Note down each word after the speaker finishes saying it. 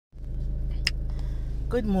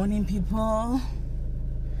Good morning, people.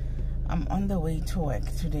 I'm on the way to work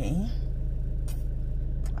today.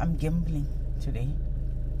 I'm gambling today.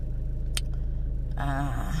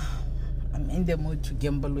 I'm in the mood to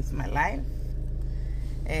gamble with my life.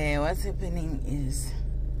 What's happening is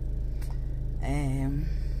I'm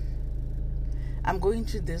going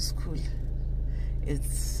to this school.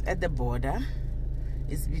 It's at the border.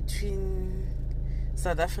 It's between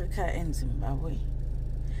South Africa and Zimbabwe,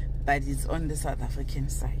 but it's on the South African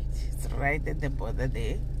side. It's right at the border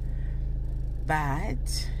there,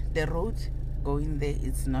 but the road going there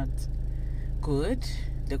is not good.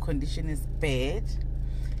 The condition is bad,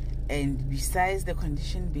 and besides the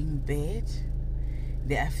condition being bad,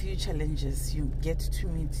 there are a few challenges. You get to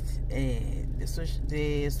meet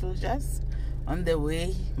the soldiers on the way.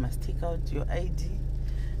 You must take out your ID.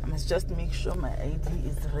 I must just make sure my ID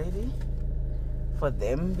is ready for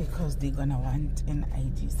them, because they're gonna want an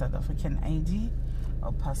ID, South African ID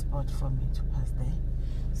or passport, for me to pass there.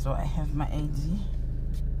 So I have my ID.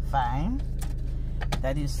 Fine,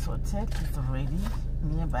 that is sorted. It's already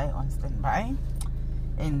nearby, on standby.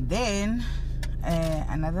 And then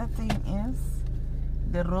another thing is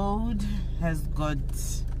the road has got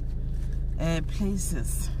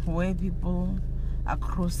places where people are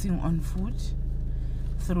crossing on foot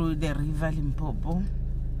through the river Limpopo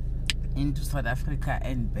into South Africa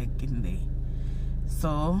and back in there.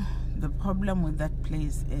 So the problem with that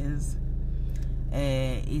place is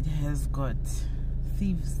it has got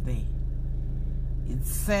thieves there.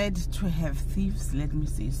 It's said to have thieves, let me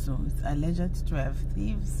say so. It's alleged to have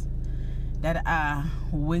thieves that are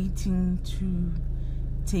waiting to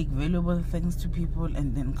take valuable things to people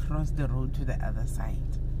and then cross the road to the other side.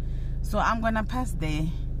 So I'm gonna pass there.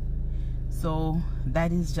 So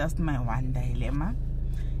that is just my one dilemma.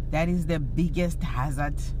 That is the biggest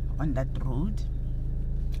hazard on that road.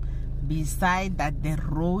 Beside that, the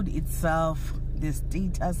road itself, the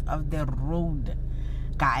status of the road,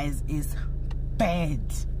 guys, is bad.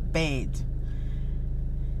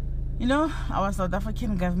 You know, our South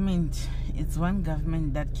African government, it's one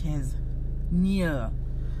government that cares near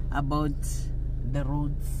about the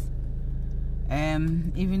roads.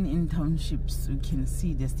 Even in townships, we can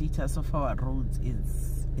see the status of our roads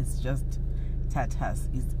it's just tatters.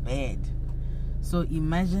 It's bad. So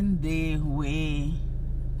imagine there where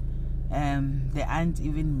there aren't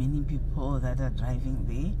even many people that are driving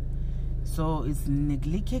there. So it's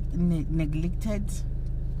neglected.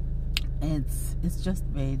 It's just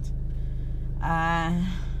bad.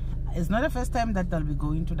 It's not the first time that I'll be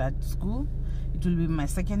going to that school. It will be my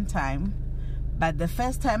second time. But the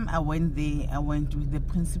first time I went there, I went with the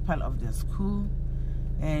principal of the school.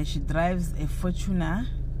 She drives a Fortuner,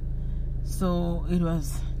 so it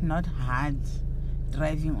was not hard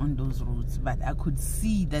driving on those roads. But I could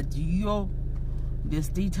see that the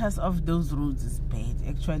status of those roads is bad.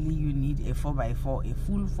 Actually, you need a 4x4, a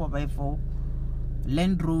full 4x4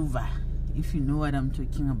 Land Rover, if you know what I'm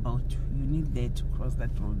talking about. You need that to cross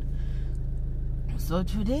that road. So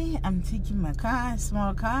today I'm taking my car, a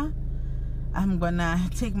small car. I'm gonna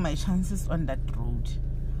take my chances on that road.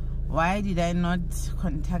 Why did I not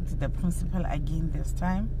contact the principal again this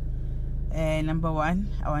time? Number one,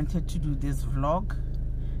 I wanted to do this vlog.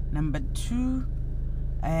 Number two,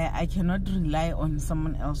 I cannot rely on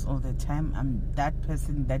someone else all the time. I'm that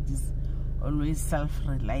person that is always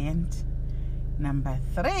self-reliant. Number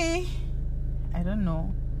three, I don't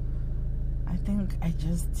know, I think I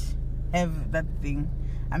just have that thing.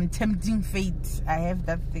 I'm tempting fate. I have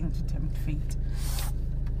that thing to tempt fate,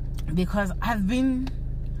 because I've been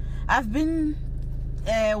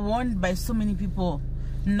warned by so many people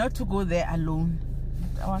not to go there alone.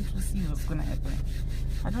 I want to see what's gonna happen.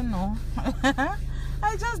 I don't know.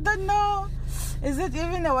 I just don't know. Is it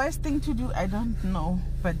even a wise thing to do? I don't know.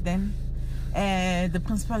 But then the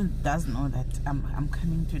principal does know that I'm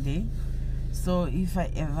coming today. So if I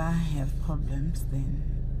ever have problems, then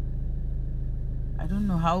I don't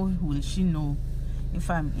know how will she know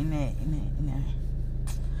if I'm in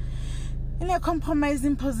a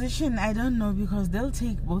compromising position. I don't know, because they'll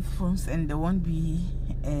take both phones and there won't be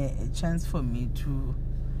a chance for me to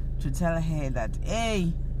tell her that,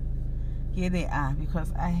 hey, here they are,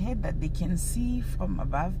 because I heard that they can see from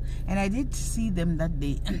above, and I did see them that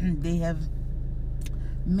they have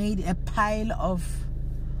made a pile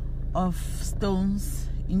of stones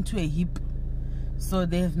into a heap. So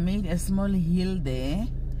they have made a small hill there.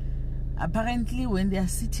 Apparently, when they are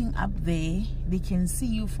sitting up there, they can see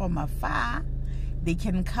you from afar. They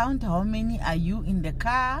can count how many are you in the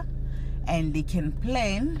car, and they can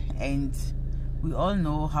plan. And we all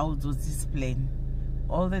know how those plan.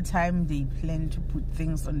 all the time they plan to put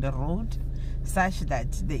things on the road such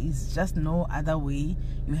that there is just no other way.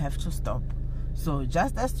 You have to stop. So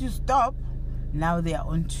just as you stop, now they are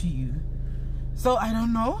on to you. So I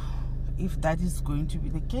don't know if that is going to be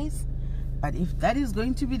the case, but if that is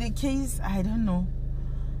going to be the case, I don't know.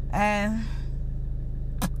 And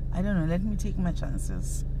I don't know, let me take my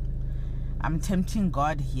chances. I'm tempting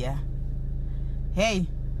God here. Hey,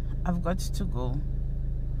 I've got to go.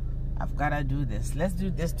 I've got to do this. Let's do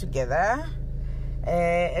this together.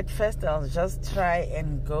 At first, I'll just try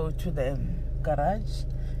and go to the garage,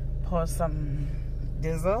 pour some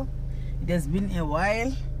diesel. It has been a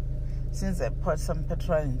while since I poured some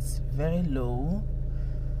petrol and it's very low.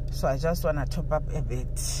 So I just want to top up a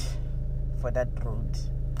bit for that road.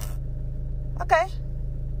 Okay,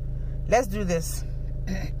 let's do this.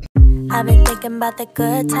 I've been thinking about the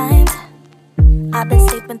good times. I've been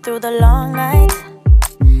sleeping through the long nights.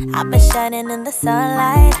 I've been shining in the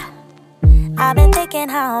sunlight. I've been thinking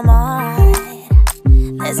how I'm alright.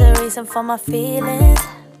 There's a reason for my feelings.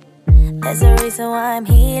 There's a reason why I'm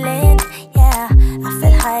healing. Yeah, I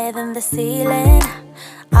feel higher than the ceiling.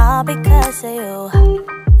 All because of you.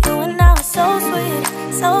 You and I were so sweet,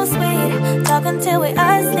 so sweet. Talking till we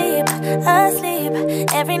asleep, asleep.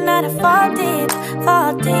 Every night I fall deep,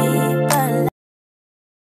 but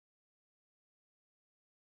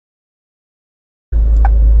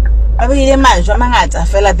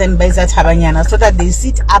so that they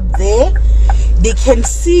sit up there, they can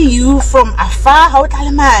see you from afar,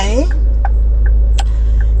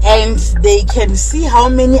 and they can see how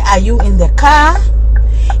many are you in the car.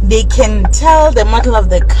 They can tell the model of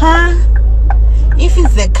the car. If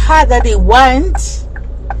it's the car that they want,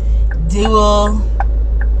 they will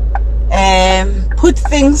put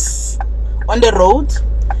things on the road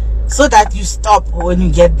so that you stop when you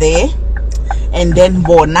get there, and then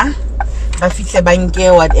bona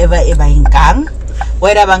whatever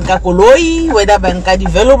whether banka koloi, whether banka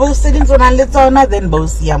developable settings on a letona, then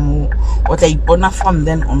bosiamu what I bona from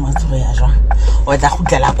then onwards or the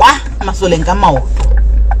hutela kwa masolenka mao,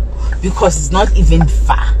 because it's not even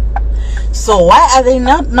far. So why are they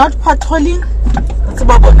not patrolling?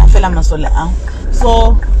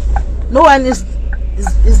 So no one is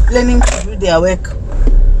planning to do their work.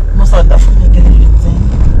 Most of the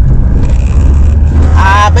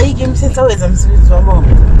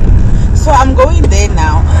so I'm going there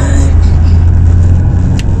now.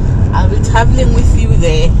 I'll be traveling with you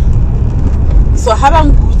there. So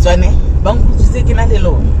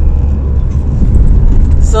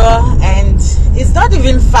so, and it's not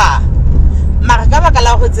even far.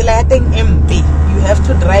 You have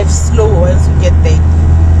to drive slow once you get there.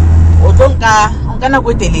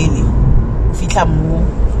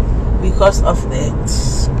 Because of that.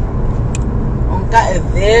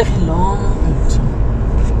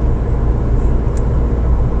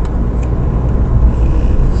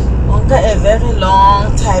 A very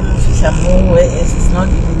long time, it's not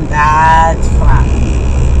even that far.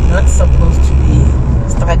 Not supposed to be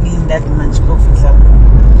struggling that much.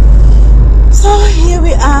 So here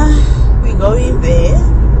we are, we're going there.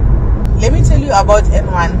 Let me tell you about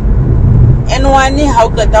N1. N1 how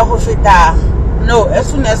no, as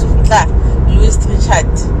soon as we fita Louis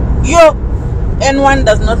Trichardt, yo, N1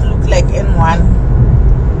 does not look like N1.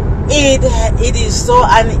 It is so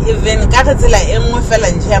uneven.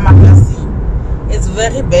 It's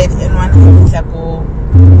very bad. N1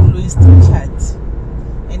 Louis Trichardt,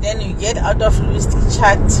 and then you get out of Louis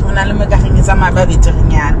Trichardt.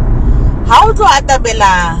 How to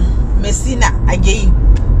Atabela Messina again?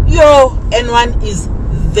 Yo, N1 is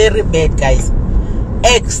very bad, guys.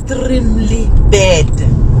 Extremely bad.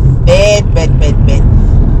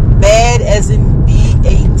 Bad as in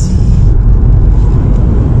BAD.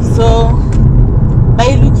 So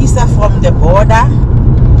by Lukisa from the border,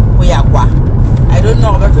 I don't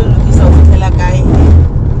know about Lukisa of guy.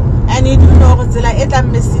 And you do know it's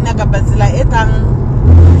Messina Kapazilla etang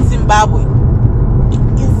Zimbabwe.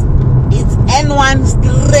 It's N1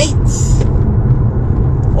 straight.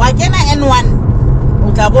 Why can I N1?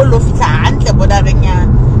 Utabolo fita ante border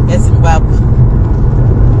Zimbabwe.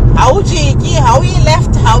 How you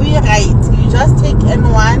left, how you right. You just take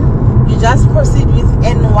N1, you just proceed with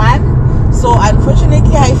N1. So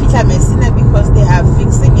unfortunately I feel Messina because they are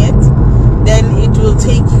fixing it. Then it will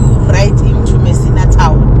take you right into Messina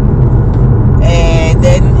town.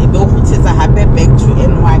 Then it will happen back to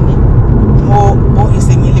N1. More is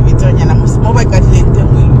an elevator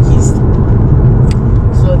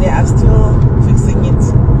so they are still fixing it.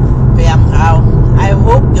 I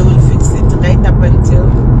hope they will fix it right up until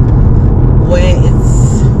where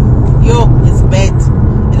it's bad.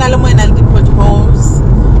 In Alamo and potholes,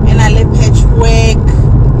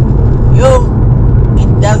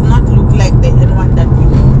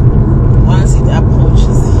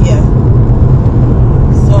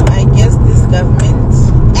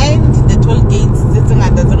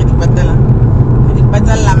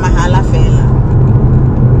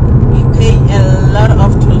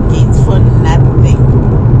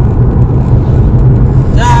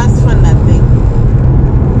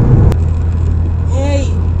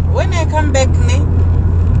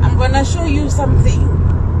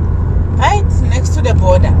 right next to the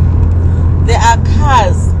border. There are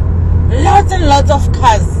cars, lots and lots of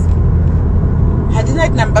cars. I did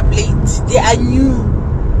not number plate. They are new.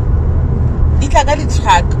 It's like a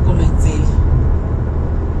truck,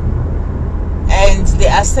 and they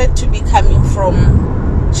are said to be coming from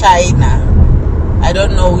China. I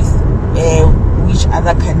don't know which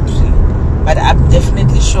other country, but I'm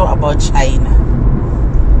definitely sure about China.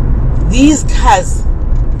 These cars,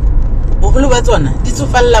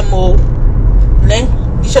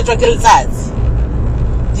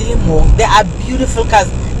 they are beautiful cars.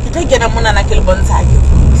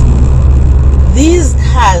 These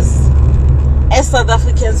cars, as South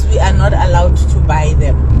Africans, we are not allowed to buy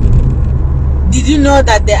them. Did you know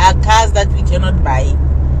that there are cars that we cannot buy?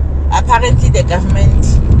 Apparently the government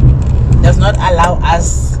does not allow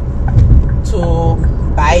us to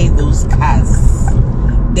buy those cars.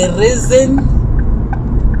 The reason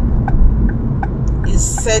is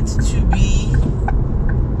said to be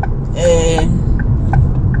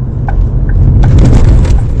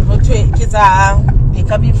kids are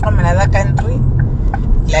coming from another country.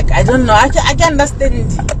 Like, I don't know, I can understand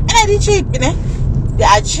it. And they're cheap, you know? They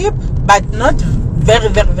are cheap, but not very,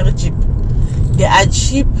 very, very cheap. They are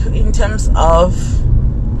cheap in terms of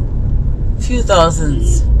few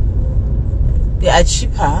thousands. They are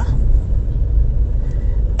cheaper,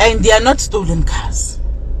 and they are not stolen cars.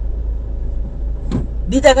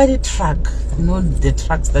 Did I get a truck? You know, the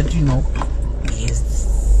trucks that you know.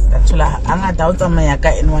 Yes. That's all. I doubt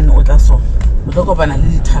Mayaka and one other so. We talk about a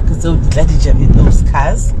little trucks those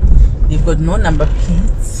cars. They've got no number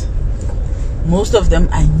plates. Most of them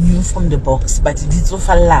are new from the box, but it is so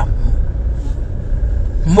far.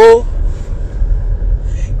 More.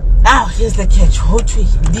 Now here's the catch.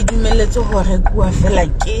 Did you mail it to her? Feel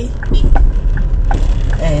like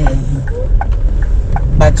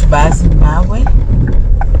but Zimbabwe,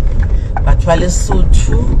 but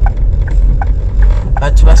Lesotho,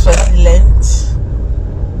 but Swaziland,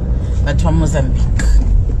 but Mozambique,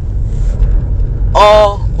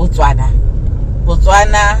 or Botswana,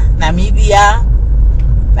 Namibia,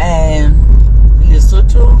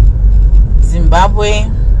 Lesotho, Zimbabwe,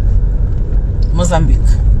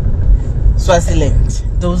 Mozambique, Swaziland.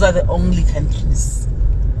 Those are the only countries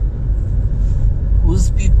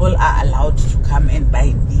whose people are allowed to come and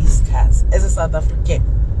buy these cars. As a South African,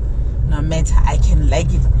 no matter, I can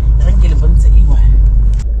like it.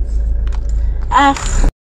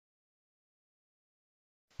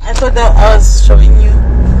 I thought that I was showing you.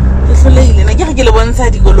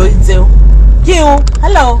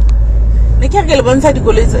 Hello. I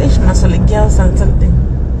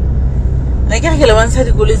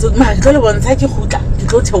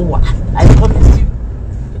promise you.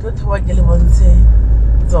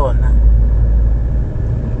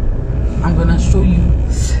 I'm gonna show you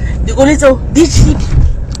the golito this cheap.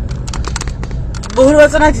 But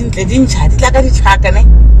was not in the chat like a chakane.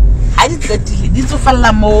 I did get this to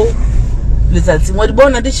fall more. Listen, what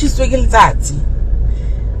born at the she's regular that.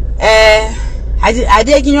 I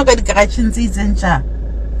did you get the correction season chat.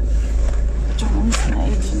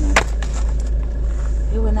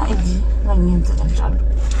 When I did, I'm into the job.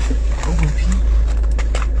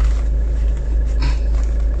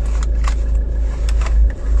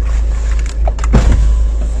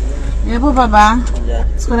 Yeah, Baba.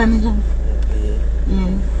 School and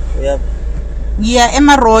yeah,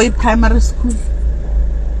 Emma Roy Primary School.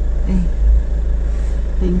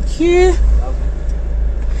 Thank you.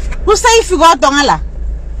 Who say if you got Dongala?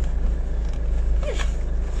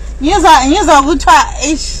 Yes, I would try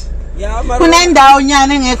ish. Yeah, I'm down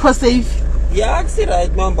yanning echo safe. Yeah, I see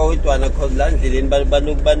right now about one of called Landlin, but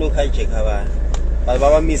Banu Hajek. But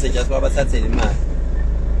Baba Miss just Baba Saturday man.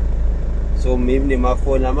 So maybe my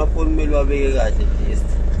phone will be at least.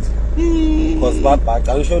 Because Baba,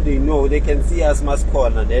 I'm sure they know they can see us must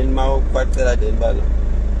corner, then Mao Quattera, then Balo.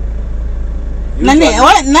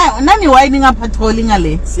 Nani winding up patrolling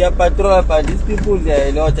alley. See a patrol, but these people there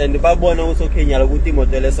a lot, and the Babon also Kenya with him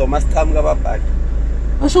hotel, so must come back.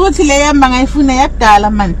 Oh, so what's the lamb? I phone a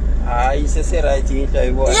man. Ah, it's a right in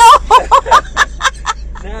I was.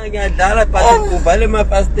 I got dollar pass to Valema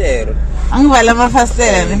Pasteur. Valema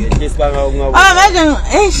Pasteur. Oh, imagine,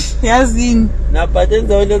 ish, has been. Now, but then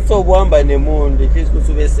the only so one by the moon, the kids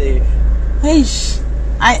could be safe. Ish.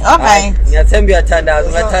 Okay. I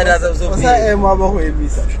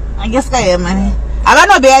guess I am. I don't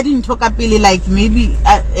know, but I didn't talk up really like maybe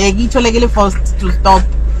I forced to stop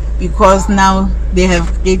because now they have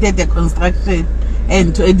created the construction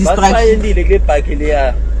and to a distraction.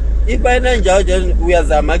 If by now we are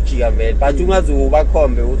Zamaki, but you must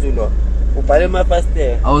overcome the Uzulo.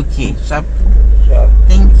 Okay, sharp.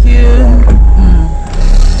 Thank you.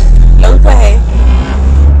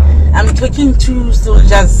 talking to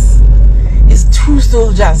soldiers. It's 2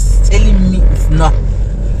 soldiers telling me it's not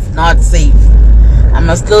safe. I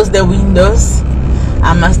must close the windows.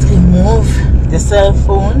 I must remove the cell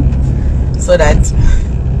phone so that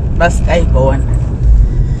bus I go on.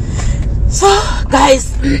 So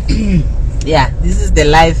guys, yeah, this is the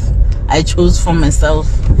life I chose for myself.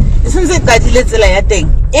 Isn't it that let's like thing?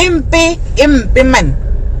 MP man.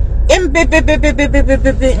 MP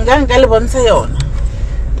ngangale bonsa yona.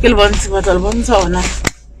 Ke le bonsa batla le bonsa ona.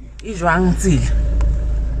 I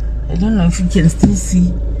don't know if you can still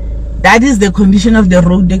see. That is the condition of the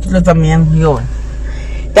road.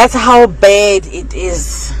 That's how bad it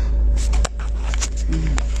is.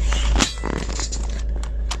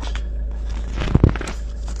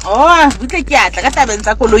 Oh, we take it. I got a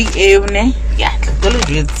benza koloi evne. Yeah, tolo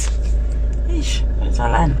jets. Ish, it's a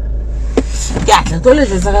land. Yeah, tolo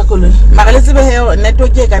jets a koloi. Magalesi be here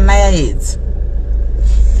network ke kana ya it.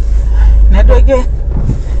 Network ke.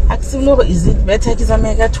 Is it better to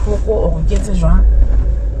make a talk or get a job?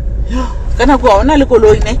 Can I go on a little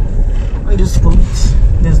on this boat?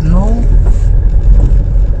 There's no.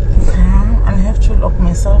 I have to lock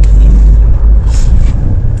myself in.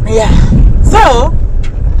 Yeah. So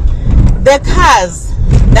the cars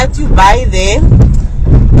that you buy there,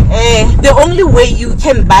 the only way you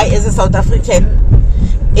can buy as a South African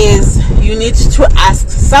is you need to ask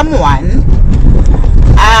someone.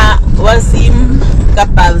 Was him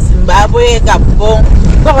Zimbabwe, Gabon,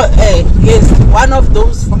 yes, one of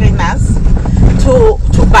those foreigners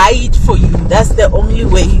to buy it for you. That's the only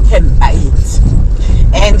way you can buy it.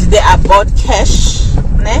 And they are bought cash,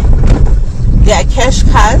 né? They are cash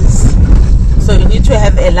cars, so you need to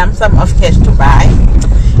have a lump sum of cash to buy.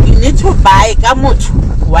 You need to buy Kamotu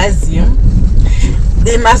Wazim.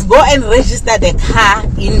 They must go and register the car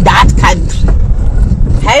in that country.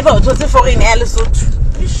 However, it was a foreigner Lesotho.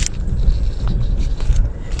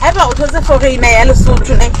 However, it was a foreigner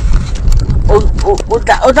Lesotho.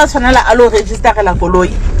 Oda tshwanela a lo register la koloi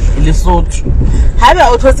Lesotho.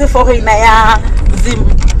 However, it was a foreigner ya Zim.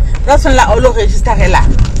 That's when la lo register la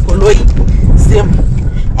koloi Zim.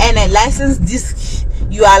 And a license disc,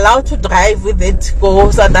 you are allowed to drive with it go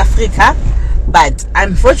South Africa, but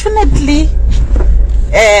unfortunately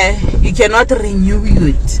you cannot renew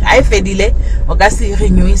it. I fedile okasi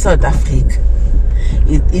renew in South Africa.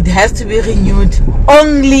 It has to be renewed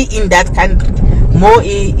only in that country. More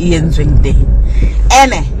in day.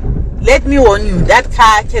 And let me warn you, that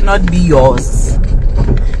car cannot be yours.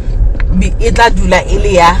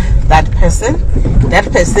 That person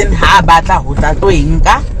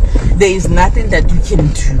there is nothing that you can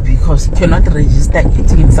do because you cannot register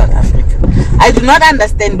it in South Africa. I do not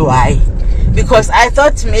understand why. Because I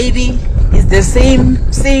thought maybe it's the same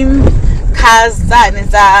cars that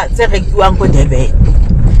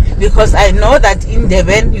because I know that in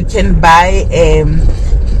Devon you can buy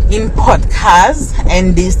import cars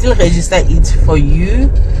and they still register it for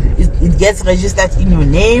you. It gets registered in your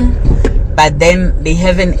name, but then they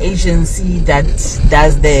have an agency that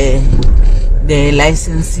does the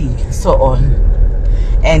licensing, so on,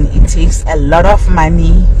 and it takes a lot of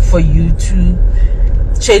money for you to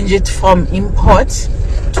change it from import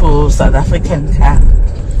to South African car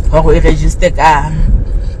or register car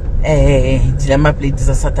dilemma plates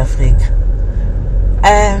of South Africa.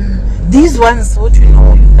 These ones, what you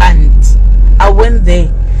know, you can't. I went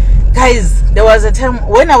there, guys. There was a time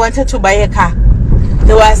when I wanted to buy a car.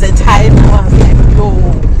 There was a time I was like, yo,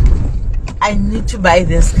 I need to buy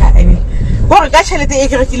this car. I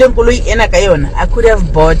could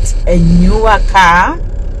have bought a newer car.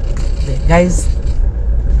 Guys,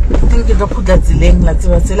 I think it's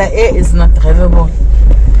not drivable.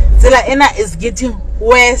 Zela is getting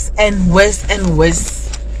worse and worse and worse.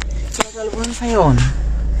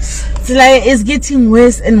 Zela is getting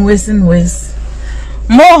worse and worse and worse.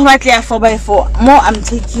 More likely 4x4. More I'm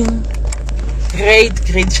taking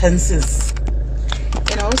great chances.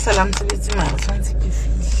 You know, salam to it, my fancy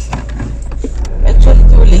fish. Actually,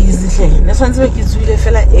 too lazy. This one's like it's really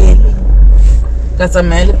fella early. Because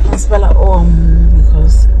I'm a principal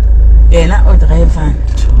because you're not a driver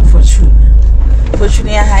for sure.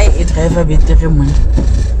 Fortunately, I a driver better money.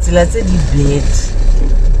 So let's say the blade.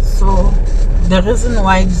 So the reason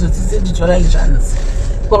why this is the dollar chance,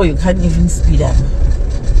 or you can't even speed up.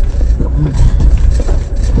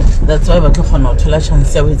 That's why we're for not to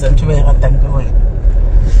chance with and to be a tank away.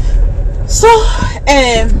 So,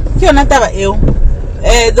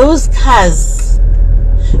 those cars,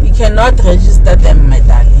 you cannot register them, my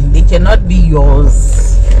darling. They cannot be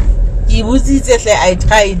yours. I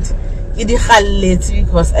tried.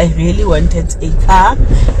 because I really wanted a car,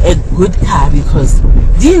 a good car, because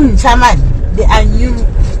they are new.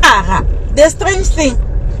 The strange thing,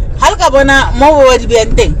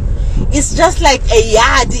 it's just like a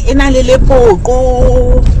yard in a little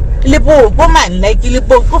woman, like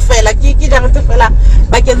little fella,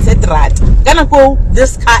 back and said rat.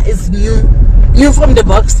 This car is new from the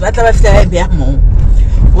box.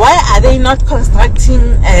 Why are they not constructing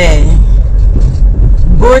a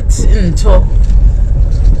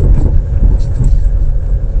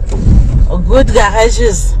good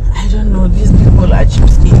garages? I don't know. These people are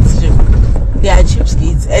cheapskates. They are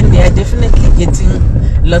cheapskates, and they are definitely getting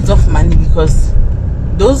lots of money because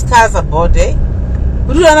those cars are bought.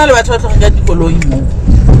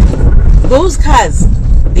 Those cars,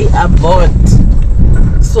 they are bought.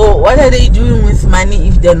 So what are they doing with money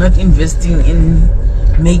if they're not investing in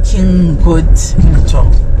making good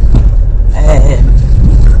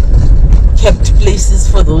kept places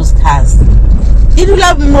for those cars?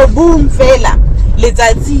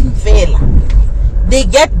 They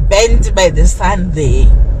get bent by the sun there.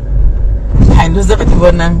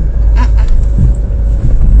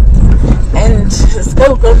 And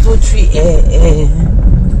still go to tree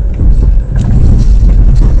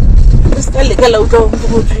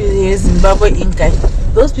Zimbabwe Inkai.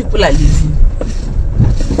 Those people are leaving.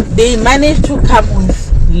 They managed to come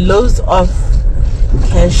with loads of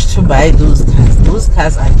cash to buy those cars. Those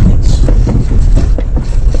cars are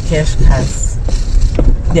cash cars.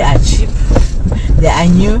 They are cheap, they are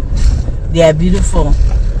new, they are beautiful.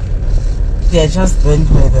 They are just burnt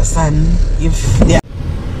by the sun. If they are,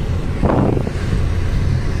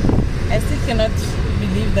 I still cannot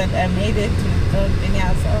believe that I made it without any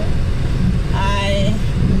hassle. I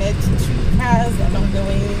met 2 cars along the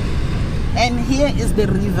way, and here is the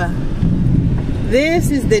river. This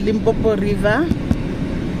is the Limpopo River.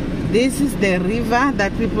 This is the river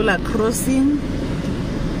that people are crossing.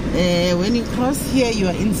 When you cross here, you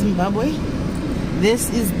are in Zimbabwe. This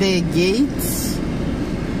is the gate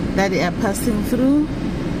that they are passing through.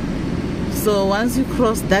 So once you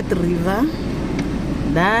cross that river,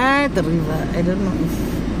 I don't know if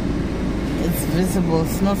it's visible.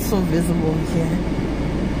 It's not so visible here.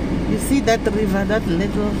 You see that river, that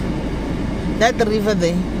river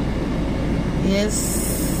there?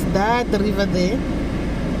 Yes, that river there.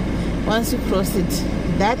 Once you cross it,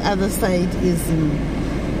 that other side is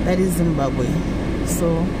Zimbabwe.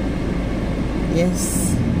 So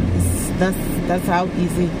yes, that's how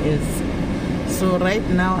easy it is. So right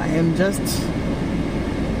now I am just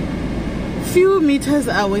few meters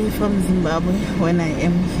away from Zimbabwe when I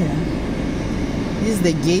am here. This is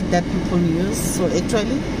the gate that people use. So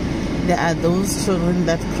actually there are those children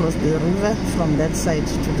that cross the river from that side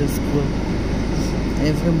to the school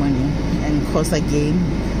every morning and cross again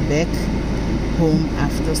back home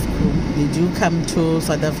after school. They do come to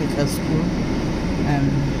South Africa school.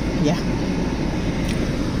 Yeah.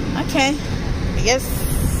 Okay, yes,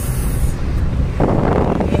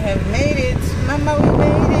 we have made it. Mama, we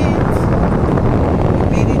made it. We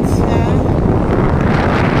made it here.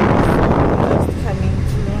 Just coming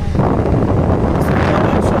to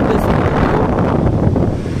show this video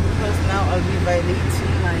because now I'll be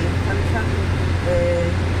violating my contract.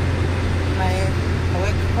 My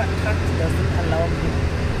work contract doesn't allow me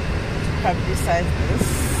to publicize this.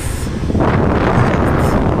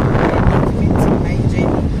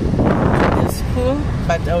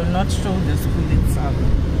 But I will not show the school itself,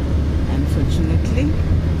 unfortunately.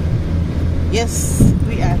 Yes,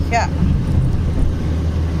 we are here.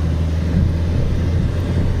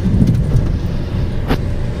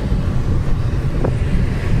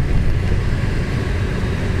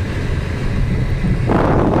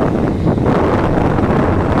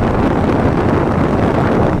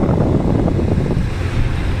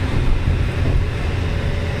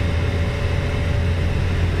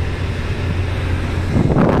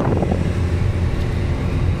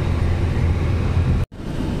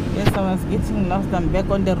 I was getting lost. I'm back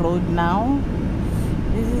on the road now.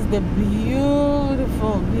 This is the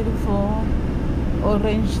beautiful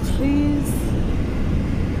orange trees.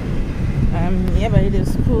 I'm here by the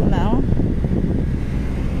school now.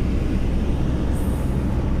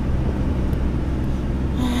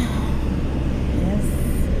 Yes,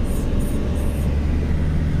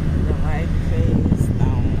 the right place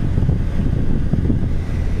now.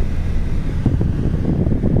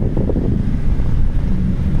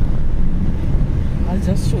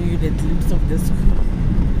 Just show you the glimpse of the school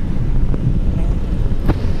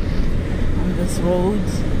on this road.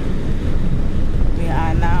 We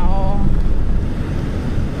are now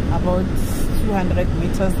about 200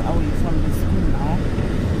 meters away from the school now.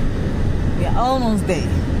 We are almost there.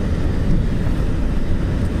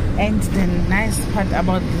 And the nice part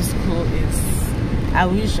about this school is I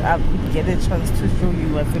wish I could get a chance to show you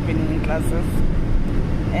what's happening in classes.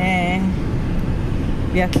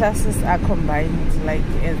 Their classes are combined, like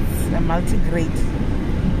it's a multi-grade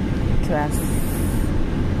class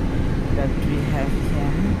that we have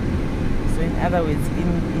here. So in other words,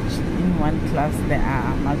 in one class there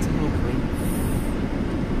are multiple grades.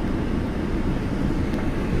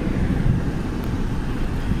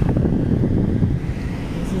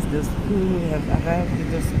 The school, we have arrived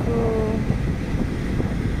at the school.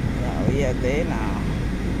 Yeah, we are there now.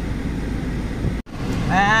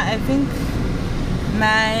 I think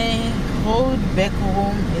my road back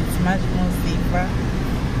home is much more safer.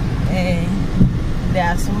 There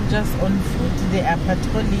are soldiers on foot, they are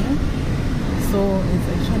patrolling, so it's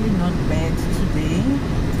actually not bad today.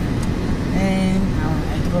 And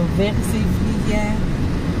I drove very safely here.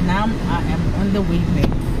 Now I am on the way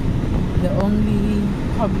back. The only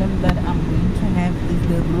problem that I'm going to have is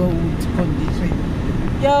the road condition.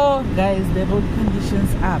 Yo guys, the road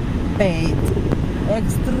conditions are bad,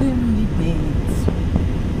 extremely bad,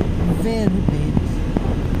 very bad.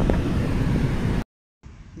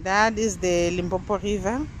 That is the Limpopo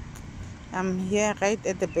River. I'm here right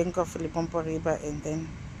at the bank of Limpopo River, and then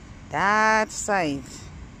that side,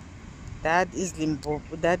 that is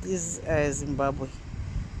Limpopo, that is Zimbabwe.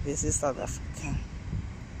 This is South Africa.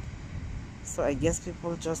 So I guess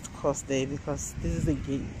people just cross there because this is a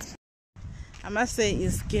gate. I must say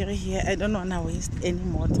it's scary here. I don't want to waste any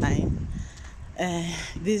more time.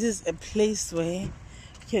 This is a place where you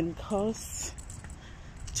can cross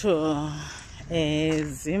to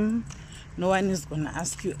Zim. No one is going to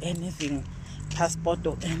ask you anything, passport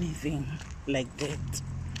or anything like that.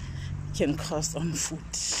 You can cross on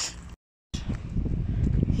foot.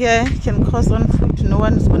 Here you can cross on foot. No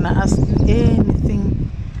one is going to ask you anything.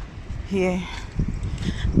 Here,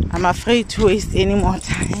 I'm afraid to waste any more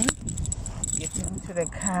time getting into the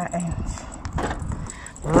car and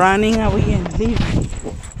running away and leaving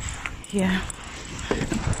here.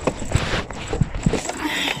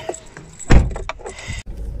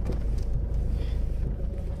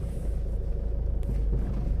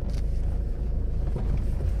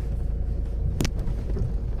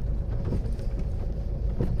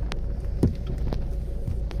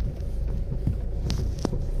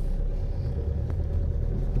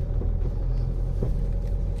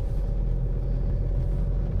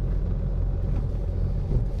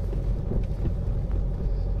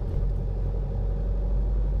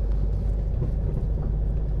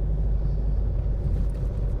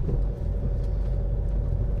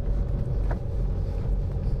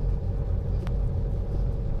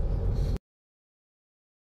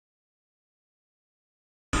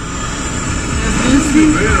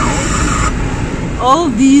 All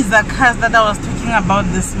these are cars that I was talking about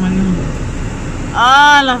this morning.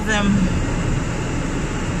 All of them.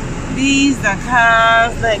 These are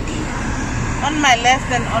cars like on my left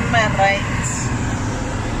and on my right.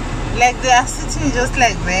 Like they are sitting just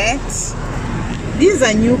like that. These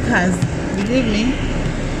are new cars, believe me.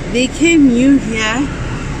 They came new here.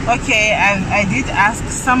 Okay, I did ask.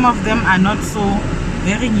 Some of them are not so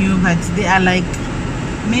very new, but they are like,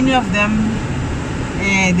 many of them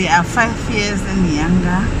they are 5 years and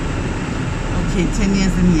younger. Okay, 10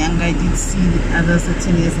 years and younger. I did see the others are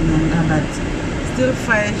 10 years and younger, but still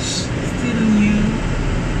fresh, still new,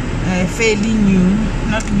 fairly new.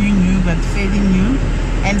 Not new, but fairly new.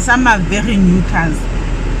 And some are very new cars.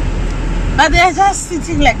 But they are just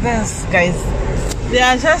sitting like this, guys. They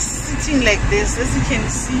are just sitting like this, as you can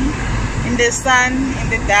see, in the sun, in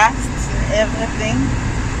the dust, everything.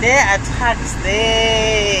 There are trucks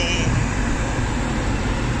there.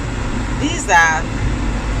 These are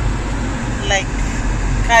like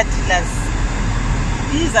car dealers.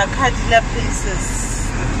 These are car dealer places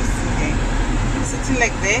that you see there. Sitting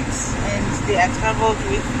like that, and they are traveled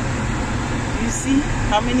with. You see,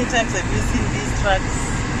 how many times have you seen these trucks?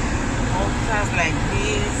 All cars like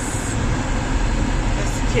this.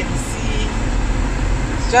 As you can see,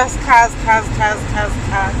 it's just cars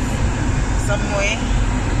somewhere.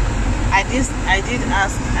 I did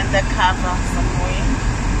ask undercover somewhere.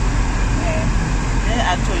 There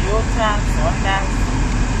are Toyota, Honda,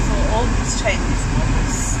 so all these Chinese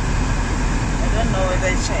models. I don't know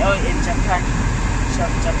whether it's China or in Japan.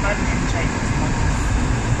 Japan and Chinese models.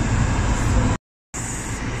 So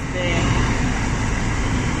the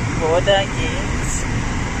border gates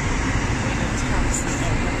with the tax and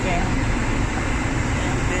everything.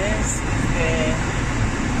 And this is the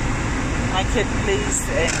marketplace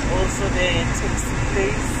and also the taxi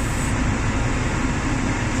place.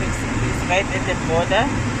 right at the border.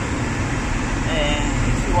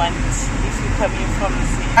 If you're coming from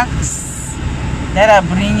trucks that are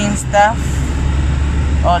bringing stuff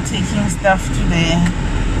or taking stuff to the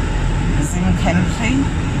Zim country,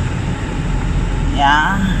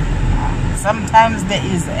 yeah, sometimes there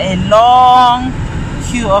is a long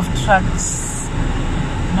queue of trucks.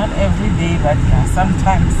 Not every day, but yeah,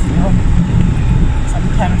 sometimes, you know,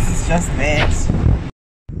 sometimes it's just that.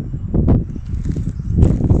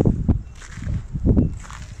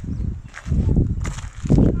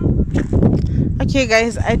 Okay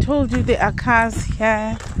guys, I told you there are cars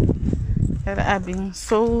here that are being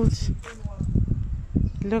sold.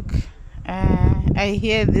 Look, I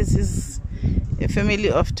hear this is a family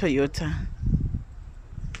of Toyota.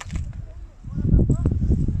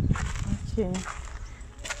 Okay,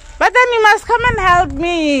 but then you must come and help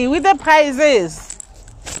me with the prices.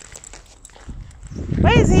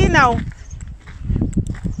 Where is he now?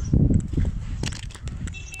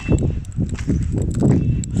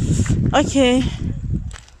 Okay,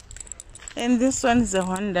 and this one is a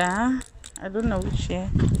Honda. I don't know which year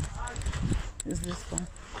is this one.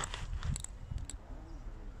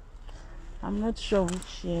 I'm not sure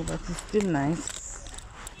which year, but it's still nice,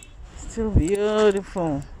 still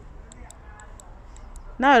beautiful.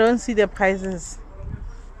 Now I don't see the prices.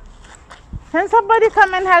 Can somebody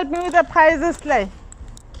come and help me with the prices, like?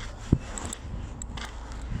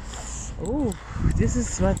 Oh, this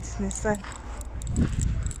is what Nissan.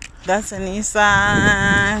 That's a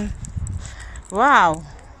Nissan. Wow.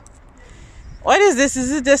 What is this?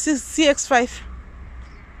 Is it the CX-5?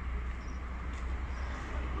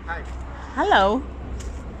 Hi. Hello.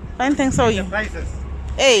 Fine, thanks. How are you? The prices.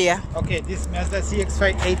 Hey, yeah. Okay, this Mazda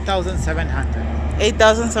CX-5 8,700.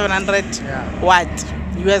 8,700. Yeah. What?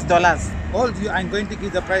 US dollars? I'm going to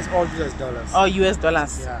give the price all US dollars. Oh, US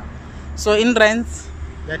dollars. Yeah. So in rands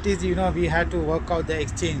That is, you know, we had to work out the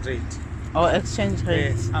exchange rate. or exchange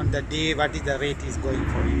rate? Yes, on the day, what is the rate is going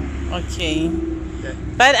for you. Okay. The-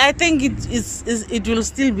 But I think it will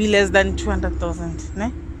still be less than 200,000,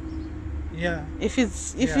 ne? yeah, If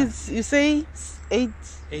it's Yeah. you say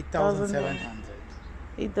 8,700.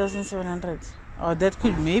 8,700. Oh, that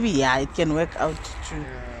could maybe, yeah, it can work out to Yeah.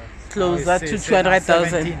 closer Now to it's 200,000.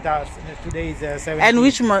 17,000. Today is 17. And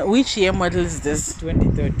which year model is this?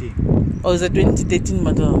 2030. Or is it 2013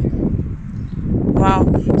 model? Wow.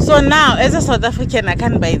 So now, as a South African, I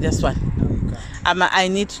can't buy this one. No, you can't. I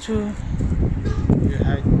need to. You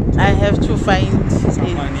had I have to find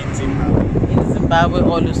someone in Zimbabwe. in Zimbabwe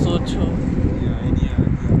or Lesotho. Yeah, in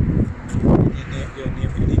your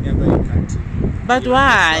neighboring country. But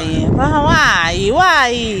why? Why?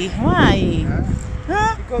 Yeah.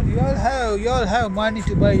 Huh? Because you all have money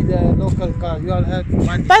to buy the local car. You all have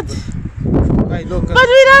money But to buy local. but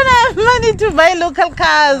we don't have money to buy local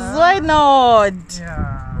cars. Why not?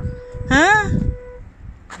 Yeah. Huh?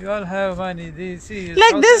 You all have money. They see.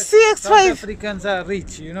 Like this CX-5. South Africans are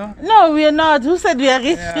rich, you know. No, we are not. Who said we are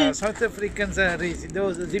rich? Yeah, South Africans are rich.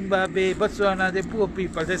 Those Zimbabwe, Botswana, the poor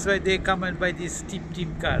people. That's why they come and buy these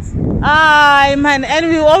cheap cars. Ah, man, and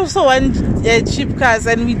we also want cheap cars,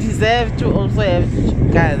 and we deserve to also have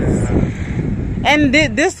cheap cars. And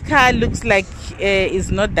this car looks like it's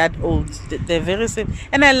not that old. They're very same,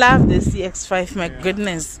 and I love the CX-5. My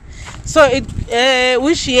goodness. So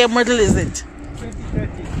which year model is it?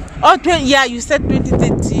 2030. Oh, yeah, you said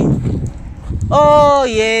 2030. Oh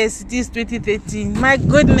yes, it is 2030. My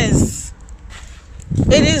goodness,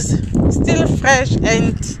 it is still fresh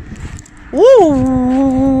and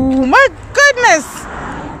woo! My goodness.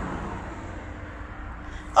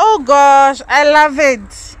 Oh gosh, I love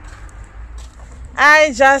it.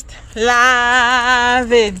 I just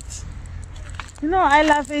love it. You know, I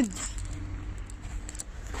love it.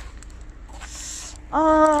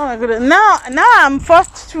 Oh my goodness. Now I'm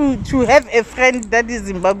forced to have a friend that is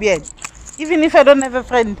Zimbabwean. Even if I don't have a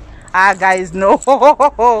friend. Ah guys, no.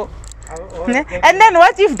 And then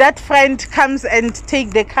what if that friend comes and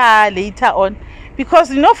take the car later on? Because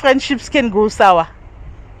you know friendships can go sour.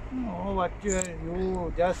 No, what you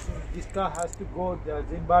just, this car has to go to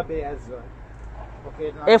Zimbabwe as well.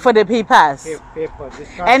 Okay. Now For the papers. paper. This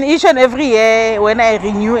car And each and every year when I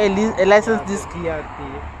renew a license, this TRP, we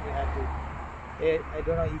have to. I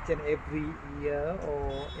don't know, each and every year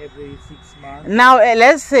or every 6 months. now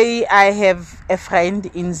let's say I have a friend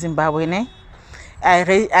in Zimbabwe, ne?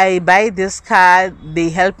 I buy this car, they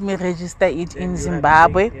help me register it Then in you have to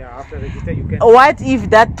Zimbabwe. pay. Yeah, after register you can. What if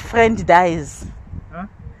that friend dies? Huh?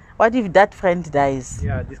 What if that friend dies?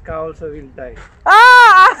 Yeah, this car also will die.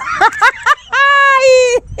 Ah!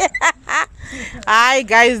 Hi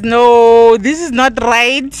guys, no, this is not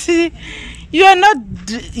right. You are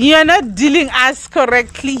not dealing us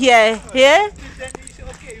correctly here. Yeah? Then it's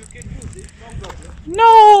okay, you can use it, no problem.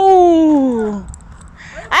 No.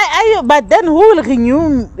 But then who will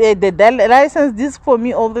renew the license disc for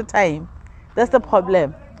me all the time? That's the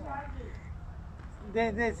problem.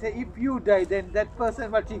 Then they say if you die, then that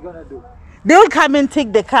person, what he gonna do? They'll come and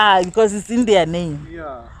take the car because it's in their name.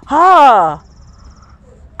 Yeah.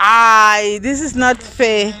 This is not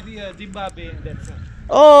fair. Maybe a Zimbabwe, that's it.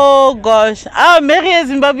 Oh gosh. Mary is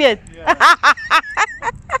Zimbabwean.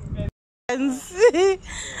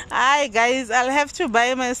 Hi guys, I'll have to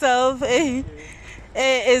buy myself a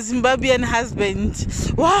Zimbabwean husband.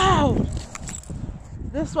 Wow.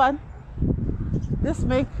 This one. This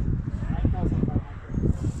make.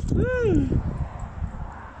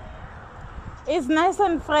 It's nice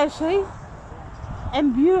and fresh, eh?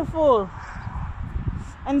 And beautiful.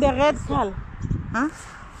 And the red color. Huh?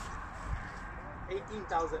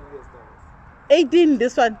 18,000 US dollars. 18,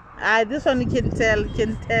 this one. This one you can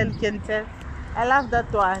tell. I love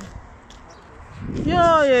that one.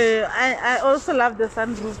 I also love the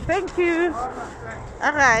sunroof. Thank you.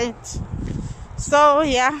 Alright. So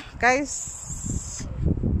yeah, guys.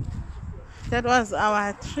 That was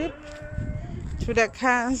our trip to the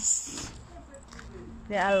cars.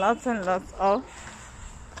 There are lots and lots of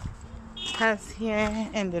cars here,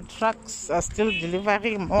 and the trucks are still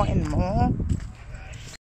delivering more and more.